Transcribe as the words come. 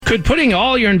Could putting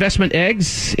all your investment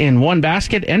eggs in one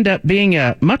basket end up being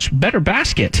a much better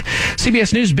basket?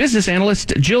 CBS News business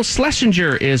analyst Jill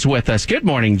Schlessinger is with us. Good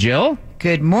morning, Jill.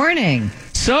 Good morning.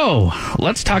 So,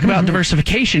 let's talk about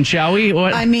diversification, shall we?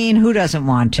 I mean, who doesn't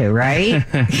want to, right?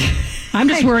 I'm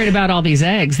just worried about all these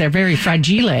eggs. They're very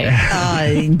fragile.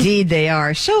 Indeed, they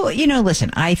are. So,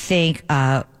 listen, I think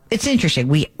it's interesting.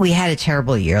 We had a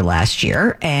terrible year last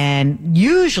year, and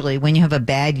usually when you have a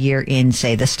bad year in,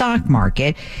 say, the stock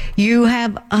market, you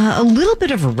have a little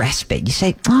bit of a respite. You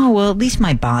say, oh, well, at least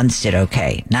my bonds did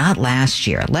okay. Not last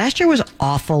year. Last year was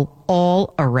awful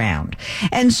all around.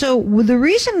 And so the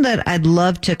reason that I'd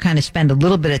love to kind of spend a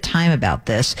little bit of time about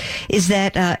this is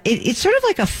that it's sort of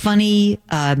like a funny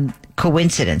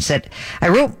coincidence that I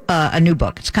wrote a new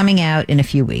book. It's coming out in a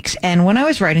few weeks. And when I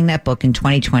was writing that book in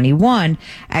 2021,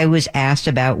 I was asked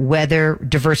about whether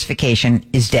diversification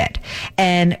is dead.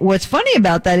 And what's funny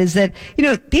about that is that,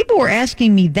 people were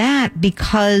asking me that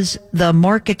because the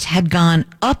markets had gone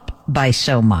up by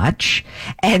so much.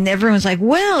 And everyone's like,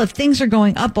 well, if things are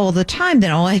going up all the time,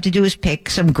 then all I have to do is pick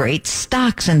some great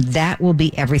stocks and that will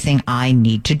be everything I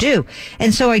need to do.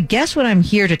 And so I guess what I'm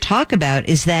here to talk about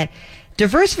is that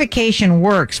diversification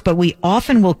works, but we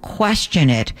often will question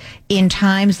it in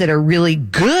times that are really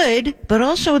good, but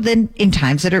also then in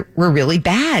times that were really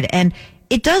bad. And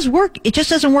it does work. It just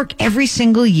doesn't work every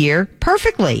single year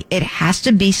perfectly. It has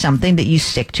to be something that you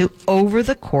stick to over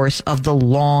the course of the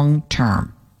long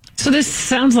term. So this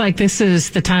sounds like this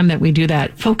is the time that we do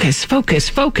that. Focus.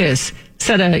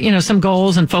 Set some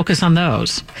goals and focus on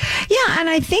those. Yeah, and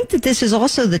I think that this is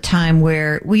also the time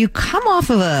where you come off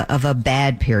of a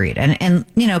bad period. And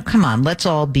come on, let's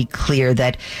all be clear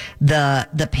that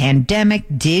the pandemic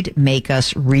did make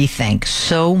us rethink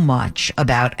so much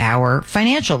about our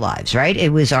financial lives, right?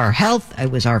 It was our health, it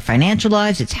was our financial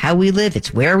lives, it's how we live,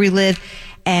 it's where we live.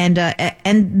 And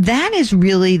that is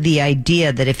really the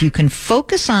idea that if you can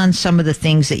focus on some of the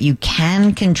things that you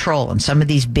can control and some of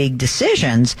these big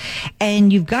decisions,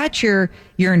 and you've got your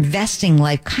investing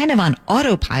life kind of on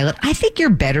autopilot, I think you're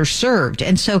better served.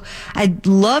 And so I'd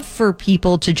love for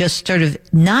people to just sort of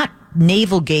not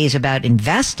navel gaze about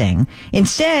investing.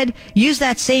 Instead, use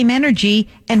that same energy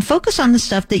and focus on the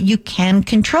stuff that you can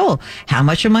control. How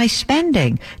much am I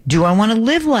spending? Do I want to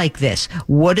live like this?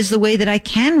 What is the way that I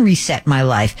can reset my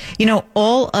life?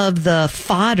 All of the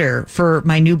fodder for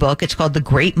my new book, it's called The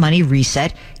Great Money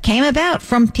Reset, came about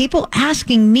from people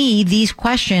asking me these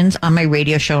questions on my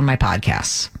radio show and my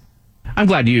podcasts. I'm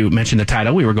glad you mentioned the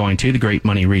title. We were going to The Great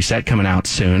Money Reset, coming out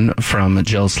soon from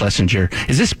Jill Schlessinger.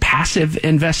 Is this passive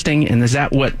investing, and is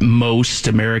that what most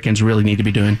Americans really need to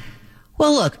be doing?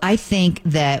 Well, look, I think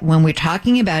that when we're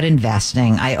talking about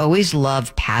investing, I always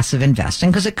love passive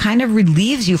investing because it kind of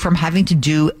relieves you from having to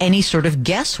do any sort of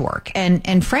guesswork.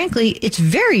 And frankly, it's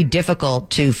very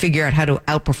difficult to figure out how to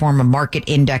outperform a market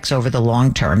index over the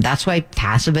long term. That's why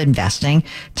passive investing,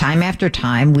 time after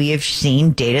time, we have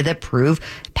seen data that prove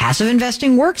passive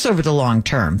investing works over the long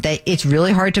term, that it's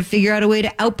really hard to figure out a way to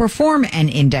outperform an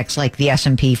index like the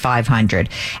S&P 500.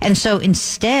 And so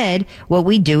instead, what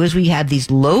we do is we have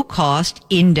these low cost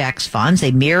index funds.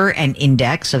 They mirror an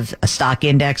index of a stock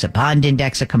index, a bond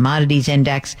index, a commodities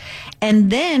index. And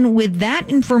then with that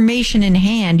information in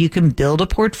hand, you can build a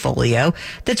portfolio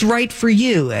that's right for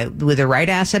you with the right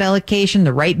asset allocation,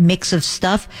 the right mix of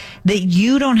stuff that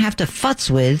you don't have to futz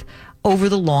with over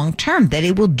the long term, that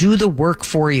it will do the work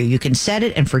for you. You can set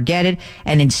it and forget it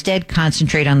and instead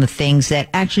concentrate on the things that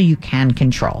actually you can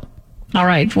control. All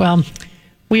right. Well,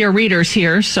 we are readers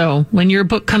here, so when your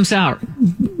book comes out,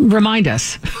 remind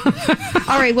us.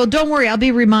 All right. Well, don't worry. I'll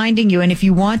be reminding you. And if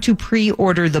you want to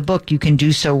pre-order the book, you can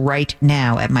do so right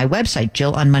now at my website,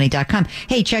 jillonmoney.com.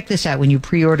 Hey, check this out. When you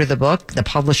pre-order the book, the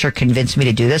publisher convinced me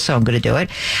to do this, so I'm going to do it,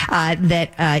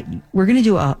 we're going to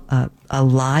do a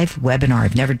live webinar.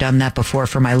 I've never done that before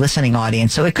for my listening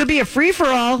audience. So it could be a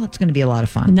free-for-all. It's going to be a lot of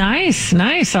fun. Nice.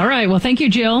 All right. Well, thank you,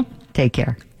 Jill. Take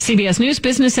care. CBS News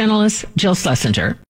business analyst Jill Schlessinger.